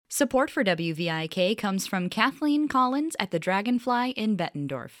Support for WVIK comes from Kathleen Collins at the Dragonfly in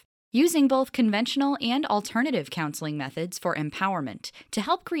Bettendorf, using both conventional and alternative counseling methods for empowerment to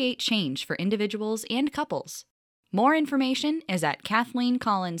help create change for individuals and couples. More information is at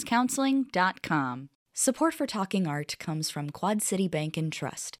KathleenCollinsCounseling.com. Support for Talking Art comes from Quad City Bank and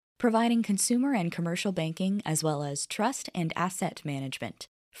Trust, providing consumer and commercial banking as well as trust and asset management.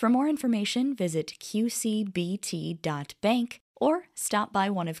 For more information, visit qcbt.bank or stop by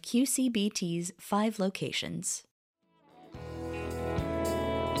one of QCBT's 5 locations.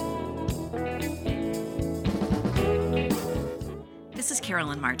 This is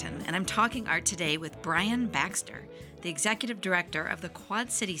Carolyn Martin, and I'm talking art today with Brian Baxter, the Executive Director of the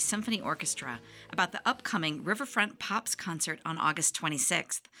Quad City Symphony Orchestra, about the upcoming Riverfront Pops concert on August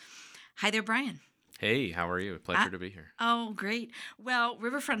 26th. Hi there, Brian. Hey, how are you? Pleasure to be here. Oh, great. Well,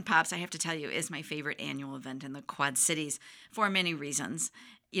 Riverfront Pops, I have to tell you, is my favorite annual event in the Quad Cities for many reasons.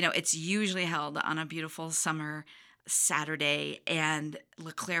 You know, it's usually held on a beautiful summer Saturday, and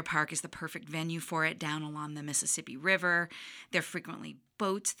LeClaire Park is the perfect venue for it down along the Mississippi River. There are frequently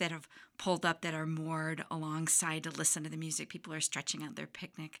boats that have pulled up that are moored alongside to listen to the music. People are stretching out their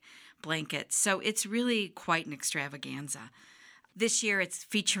picnic blankets. So it's really quite an extravaganza. This year, it's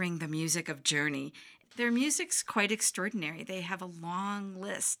featuring the music of Journey. Their music's quite extraordinary. They have a long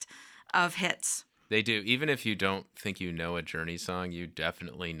list of hits. They do. Even if you don't think you know a Journey song, you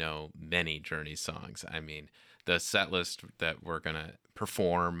definitely know many Journey songs. I mean, the set list that we're going to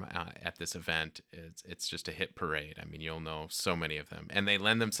perform at this event, it's just a hit parade. I mean, you'll know so many of them. And they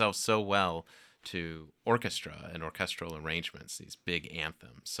lend themselves so well to orchestra and orchestral arrangements, these big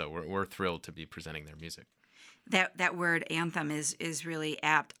anthems. So we're thrilled to be presenting their music. That word anthem is really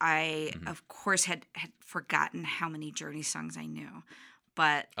apt. I, of course, had forgotten how many Journey songs I knew.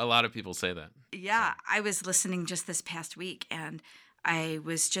 But a lot of people say that. Yeah, I was listening just this past week, and I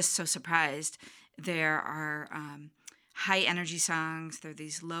was just so surprised. There are high energy songs. There are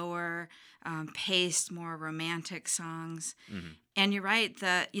these lower paced, more romantic songs. Mm-hmm. And you're right.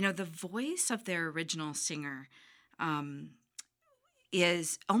 The voice of their original singer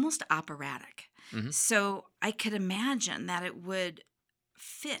is almost operatic. Mm-hmm. So I could imagine that it would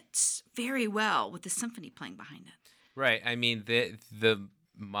fit very well with the symphony playing behind it. Right. I mean, the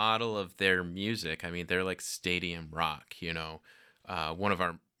model of their music, I mean, they're like stadium rock, you know. One of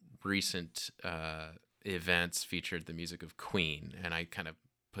our recent events featured the music of Queen, and I kind of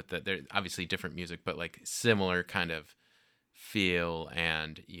put that, they're obviously different music, but like similar kind of feel,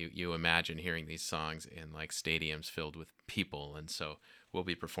 and you imagine hearing these songs in like stadiums filled with people, and so we'll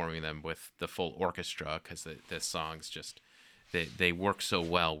be performing them with the full orchestra because the songs just, they work so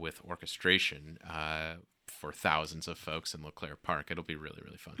well with orchestration for thousands of folks in LeClaire Park. It'll be really,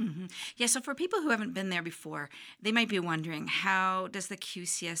 really fun. Mm-hmm. Yeah, so for people who haven't been there before, they might be wondering, how does the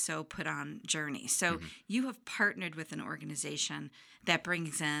QCSO put on Journey? So you have partnered with an organization that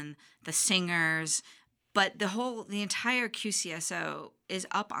brings in the singers, but the entire QCSO is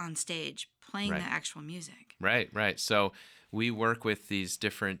up on stage playing the actual music. Right. So we work with these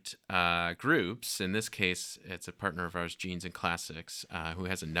different groups. In this case, it's a partner of ours, Genes and Classics, who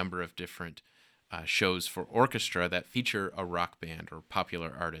has a number of different shows for orchestra that feature a rock band or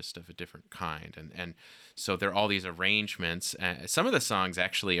popular artist of a different kind. And so there are all these arrangements. Some of the songs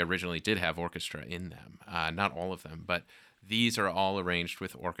actually originally did have orchestra in them, not all of them, but these are all arranged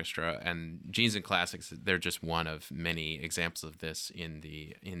with orchestra. And Genes and Classics, they're just one of many examples of this in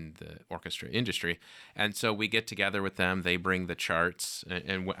the orchestra industry. And so we get together with them. They bring the charts.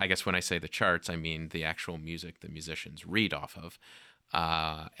 And I guess when I say the charts, I mean the actual music the musicians read off of.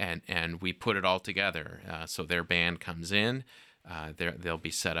 And we put it all together. So their band comes in, they'll be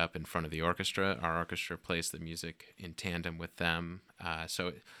set up in front of the orchestra. Our orchestra plays the music in tandem with them.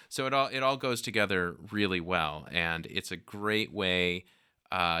 So it all goes together really well, and it's a great way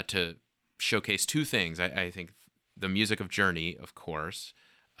to showcase two things. I think the music of Journey, of course,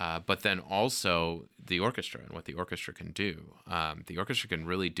 but then also the orchestra and what the orchestra can do. The orchestra can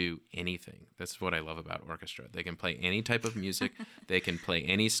really do anything. That's what I love about orchestra. They can play any type of music. They can play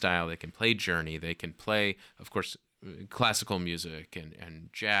any style. They can play Journey. They can play, of course, classical music and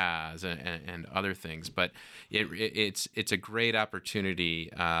jazz and other things. But it's a great opportunity,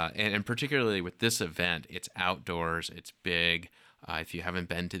 and particularly with this event, it's outdoors. It's big. If you haven't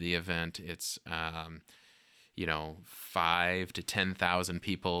been to the event, it's 5,000 to 10,000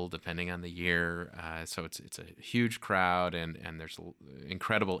 people, depending on the year. So it's a huge crowd, and there's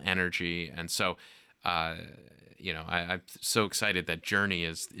incredible energy. And so, I'm so excited that Journey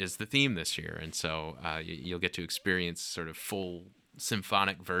is the theme this year. And so you'll get to experience sort of full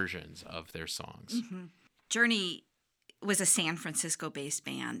symphonic versions of their songs. Mm-hmm. Journey was a San Francisco-based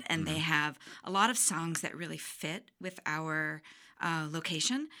band, and they have a lot of songs that really fit with our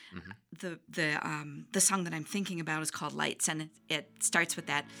location. The song that I'm thinking about is called Lights, and it starts with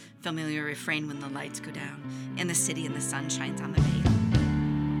that familiar refrain, when the lights go down in the city and the sun shines on the bay.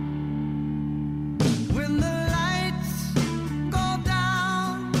 When the lights go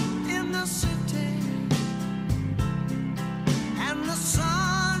down in the city and the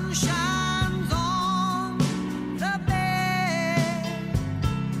sun shines on the bay,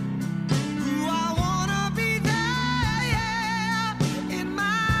 ooh, I wanna be there, yeah, in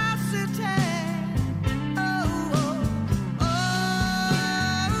my city. Oh, oh, oh,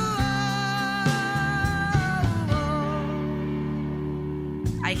 oh.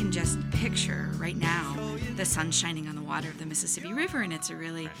 I can just picture right now the sun shining on the water of the Mississippi River, and it's a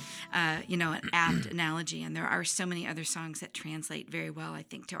really, an apt analogy. And there are so many other songs that translate very well, I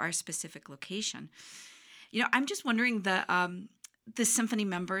think, to our specific location. I'm just wondering, the symphony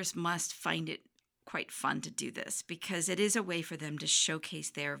members must find it quite fun to do this, because it is a way for them to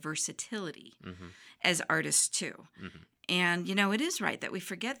showcase their versatility as artists too. And, it is right that we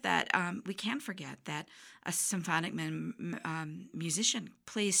forget that, we can forget that a symphonic musician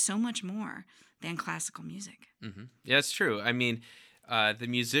plays so much more than classical music. Yeah, it's true. I mean, the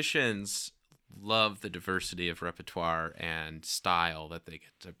musicians love the diversity of repertoire and style that they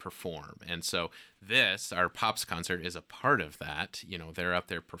get to perform. And so our Pops concert is a part of that. They're up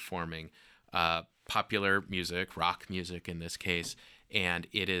there performing popular music, rock music in this case, and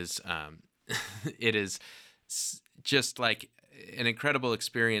it is just like an incredible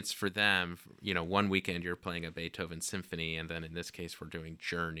experience for them. One weekend you're playing a Beethoven symphony, and then in this case we're doing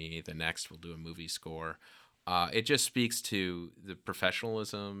Journey. The next we'll do a movie score. It just speaks to the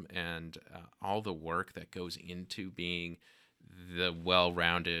professionalism and all the work that goes into being the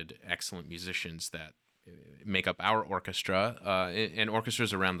well-rounded, excellent musicians that make up our orchestra and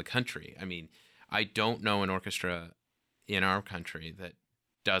orchestras around the country. I mean, I don't know an orchestra in our country that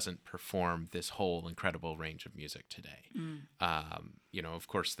doesn't perform this whole incredible range of music today. Of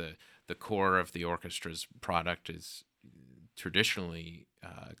course, the core of the orchestra's product is traditionally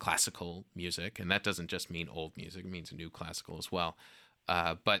classical music, and that doesn't just mean old music; it means new classical as well.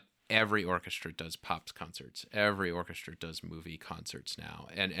 But every orchestra does Pops concerts. Every orchestra does movie concerts now,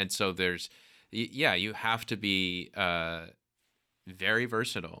 and so you have to be very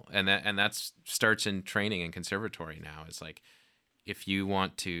versatile, and that starts in training and conservatory now. It's like, if you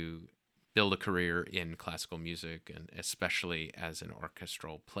want to build a career in classical music, and especially as an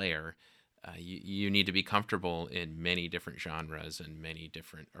orchestral player, you need to be comfortable in many different genres and many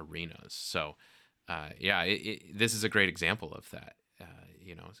different arenas. So, this is a great example of that.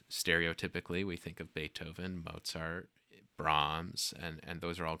 Stereotypically, we think of Beethoven, Mozart, Brahms, and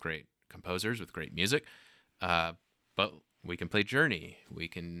those are all great composers with great music. But we can play Journey. We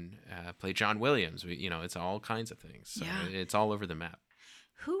can play John Williams. It's all kinds of things. So it's all over the map.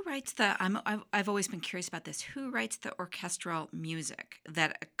 Who writes I've always been curious about this. Who writes the orchestral music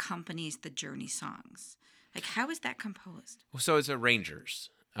that accompanies the Journey songs? Like, how is that composed? So it's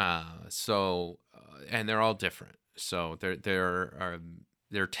arrangers. And they're all different. So they're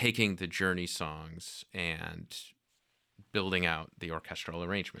taking the Journey songs and building out the orchestral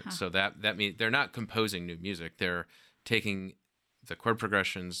arrangement. Huh. So that means they're not composing new music. They're taking the chord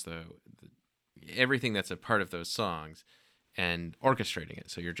progressions, the everything that's a part of those songs, and orchestrating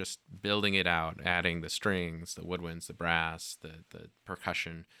it. So you're just building it out, adding the strings, the woodwinds, the brass, the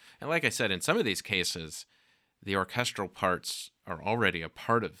percussion. And like I said, in some of these cases, the orchestral parts are already a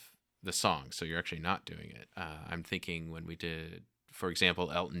part of the song, so you're actually not doing it. I'm thinking when we did, for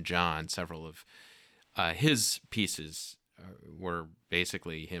example, Elton John, several of his pieces were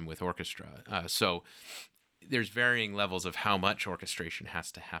basically him with orchestra. So there's varying levels of how much orchestration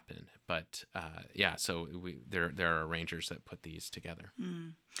has to happen, but so there are arrangers that put these together.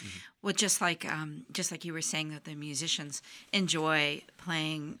 Well, just like you were saying that the musicians enjoy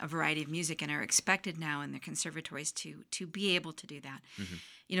playing a variety of music and are expected now in their conservatories to be able to do that.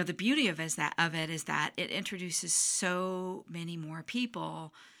 The beauty of it is that it introduces so many more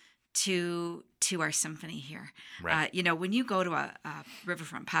people to our symphony here. Right. When you go to a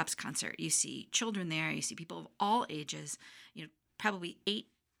Riverfront Pops concert, you see children there, you see people of all ages, probably 9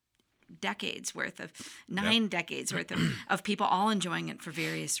 decades worth of people all enjoying it for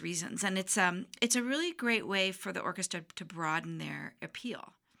various reasons. And it's a really great way for the orchestra to broaden their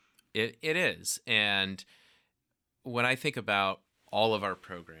appeal. It is. And when I think about all of our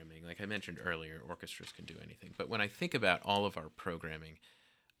programming, like I mentioned earlier, orchestras can do anything. But when I think about all of our programming,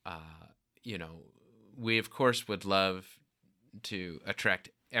 we of course would love to attract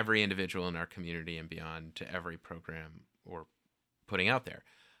every individual in our community and beyond to every program or putting out there.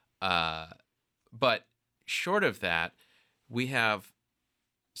 But short of that, we have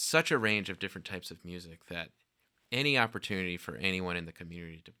such a range of different types of music that any opportunity for anyone in the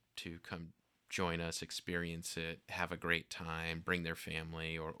community to come join us, experience it, have a great time, bring their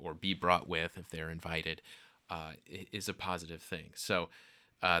family, or be brought with if they're invited, is a positive thing. So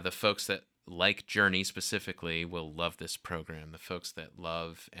the folks that like Journey specifically will love this program. The folks that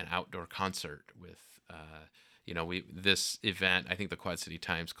love an outdoor concert with, this event, I think the Quad City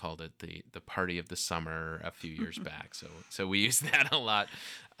Times called it the party of the summer a few years back. So we use that a lot.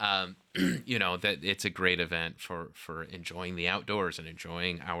 That it's a great event for enjoying the outdoors and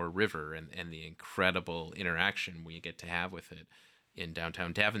enjoying our river and the incredible interaction we get to have with it in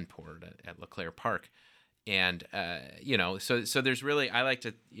downtown Davenport at LeClaire Park. And, so there's really, I like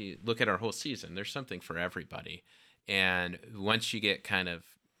to look at our whole season. There's something for everybody. And once you get kind of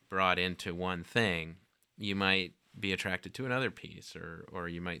brought into one thing, you might be attracted to another piece, or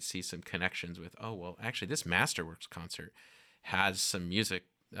you might see some connections with, oh, well, actually this Masterworks concert has some music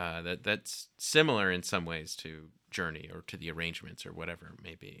that's similar in some ways to Journey or to the arrangements or whatever it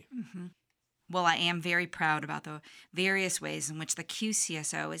may be. Mm-hmm. Well, I am very proud about the various ways in which the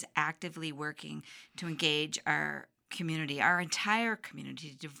QCSO is actively working to engage our community, our entire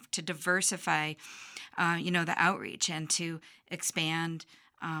community, to diversify, the outreach and to expand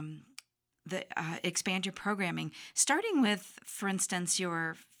expand your programming. Starting with, for instance,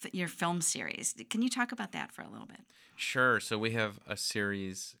 your film series. Can you talk about that for a little bit? Sure. So we have a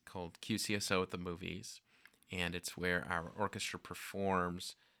series called QCSO at the Movies, and it's where our orchestra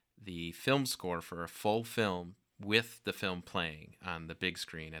performs the film score for a full film with the film playing on the big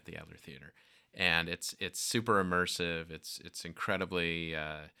screen at the Adler Theater. And it's super immersive. It's incredibly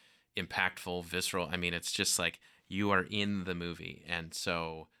impactful, visceral. I mean, it's just like you are in the movie. And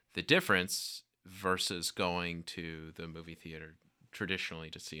so the difference versus going to the movie theater traditionally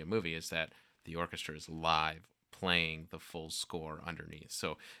to see a movie is that the orchestra is live playing the full score underneath.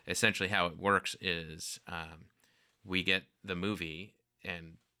 So essentially how it works is we get the movie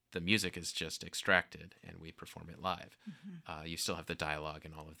and the music is just extracted and we perform it live. Mm-hmm. You still have the dialogue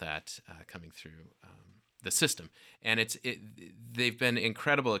and all of that coming through the system. And they've been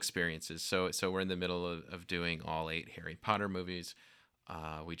incredible experiences. So we're in the middle of doing all 8 Harry Potter movies.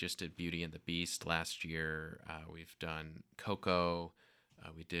 We just did Beauty and the Beast last year. We've done Coco.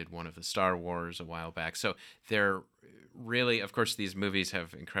 We did one of the Star Wars a while back. So they're really, of course, these movies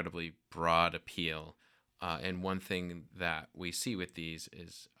have incredibly broad appeal. And one thing that we see with these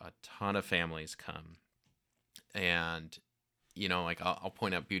is a ton of families come. And, like I'll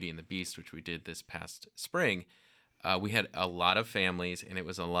point out Beauty and the Beast, which we did this past spring. We had a lot of families, and it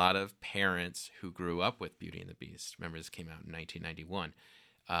was a lot of parents who grew up with Beauty and the Beast. Remember, this came out in 1991.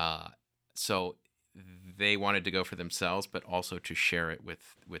 So they wanted to go for themselves, but also to share it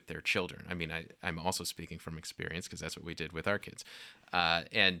with their children. I mean, I'm also speaking from experience because that's what we did with our kids.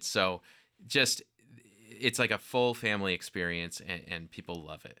 And so just... it's like a full family experience, and people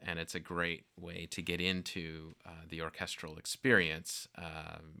love it. And it's a great way to get into the orchestral experience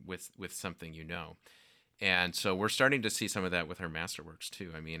with something And so we're starting to see some of that with our Masterworks,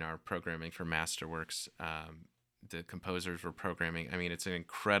 too. I mean, our programming for Masterworks, the composers we're programming, I mean, it's an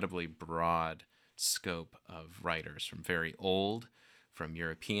incredibly broad scope of writers, from very old, from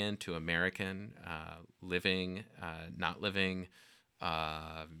European to American, living, not living,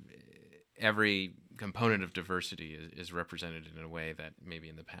 every component of diversity is represented in a way that maybe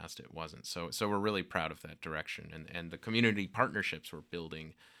in the past it wasn't. So we're really proud of that direction, and the community partnerships we're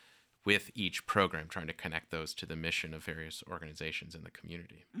building with each program, trying to connect those to the mission of various organizations in the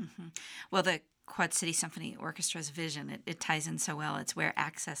community. Mm-hmm. Well, the Quad City Symphony Orchestra's vision, it ties in so well. It's where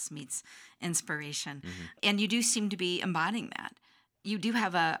access meets inspiration. Mm-hmm. And you do seem to be embodying that. You do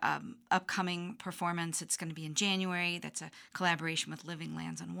have a upcoming performance. It's going to be in January. That's a collaboration with Living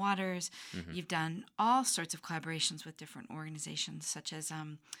Lands and Waters. Mm-hmm. You've done all sorts of collaborations with different organizations, such as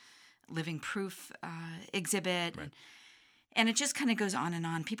Living Proof exhibit. Right. And it just kind of goes on and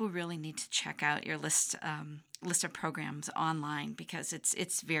on. People really need to check out your list of programs online because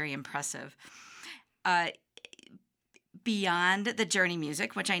it's very impressive. Beyond the Journey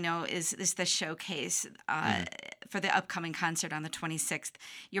music, which I know is the showcase for the upcoming concert on the 26th,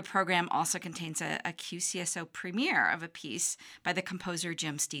 your program also contains a QCSO premiere of a piece by the composer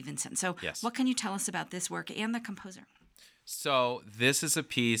Jim Stevenson. So yes. What can you tell us about this work and the composer? So this is a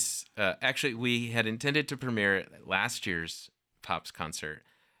piece, actually we had intended to premiere it at last year's Pops concert.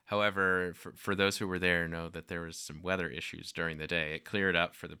 However, for those who were there know that there was some weather issues during the day. It cleared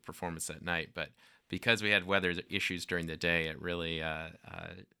up for the performance that night, but because we had weather issues during the day, it really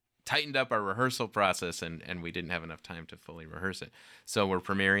tightened up our rehearsal process, and we didn't have enough time to fully rehearse it. So we're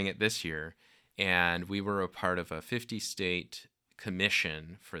premiering it this year, and we were a part of a 50-state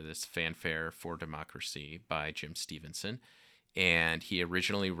commission for this Fanfare for Democracy by Jim Stevenson. And he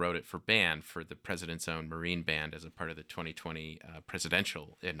originally wrote it for band, for the President's Own Marine Band, as a part of the 2020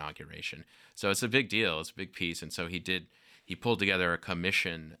 presidential inauguration. So it's a big deal. It's a big piece. And so he pulled together a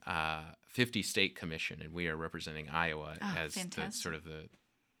commission, 50-state commission, and we are representing Iowa as the, sort of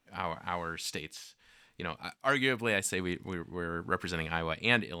our states. You know, arguably, I say we're representing Iowa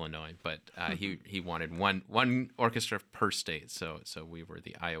and Illinois, but he wanted one orchestra per state. So we were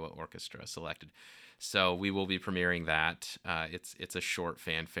the Iowa Orchestra selected. So we will be premiering that. It's a short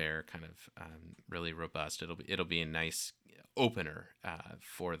fanfare, kind of really robust. It'll be a nice opener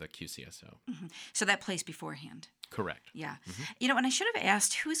for the QCSO. Mm-hmm. So that plays beforehand. Correct. Yeah. Mm-hmm. You know, and I should have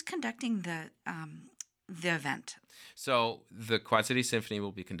asked, who's conducting the event? So the Quad City Symphony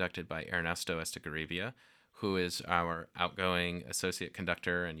will be conducted by Ernesto Estigarribia, who is our outgoing associate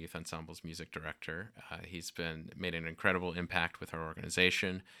conductor and youth ensembles music director. He's made an incredible impact with our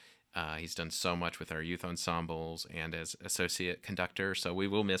organization. He's done so much with our youth ensembles and as associate conductor, so we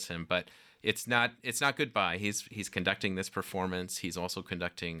will miss him. But it's not goodbye. He's conducting this performance. He's also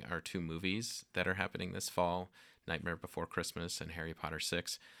conducting our 2 movies that are happening this fall, Nightmare Before Christmas and Harry Potter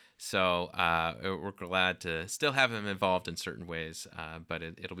 6. So we're glad to still have him involved in certain ways, but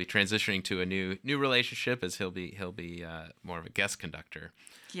it'll be transitioning to a new relationship, as he'll be more of a guest conductor.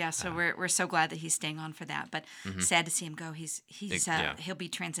 Yeah, so we're so glad that he's staying on for that. But sad to see him go. He'll be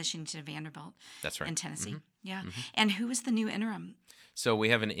transitioning to Vanderbilt. That's right. In Tennessee. Mm-hmm. Yeah. Mm-hmm. And who is the new interim? So we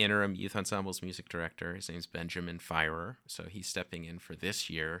have an interim youth ensembles music director. His name's Benjamin Firer. So he's stepping in for this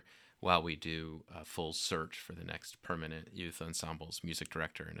year while we do a full search for the next permanent youth ensembles music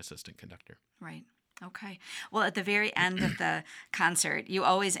director and assistant conductor. Right. Okay. Well, at the very end of the concert, you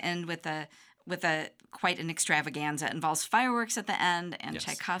always end with a quite an extravaganza. It involves fireworks at the end and Yes.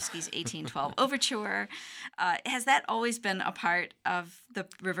 Tchaikovsky's 1812 Overture. Has that always been a part of the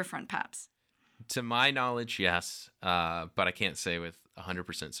Riverfront Pops? To my knowledge, yes, but I can't say with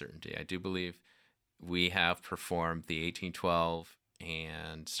 100% certainty. I do believe we have performed the 1812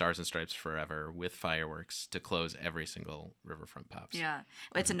 and Stars and Stripes Forever with fireworks to close every single Riverfront Pops. Yeah.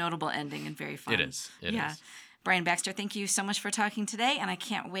 It's a notable ending and very fun. It is. It is. Brian Baxter, thank you so much for talking today, and I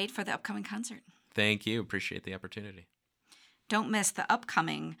can't wait for the upcoming concert. Thank you. Appreciate the opportunity. Don't miss the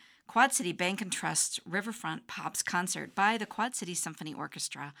upcoming Quad City Bank and Trust's Riverfront Pops concert by the Quad City Symphony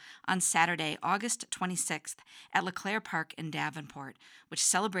Orchestra on Saturday, August 26th at LeClaire Park in Davenport, which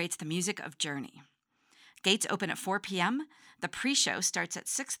celebrates the music of Journey. Gates open at 4 p.m., the pre-show starts at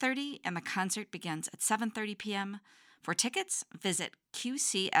 6:30, and the concert begins at 7:30 p.m. For tickets, visit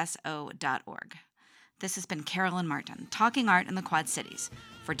QCSO.org. This has been Carolyn Martin, talking art in the Quad Cities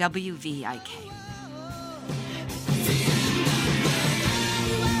for WVIK.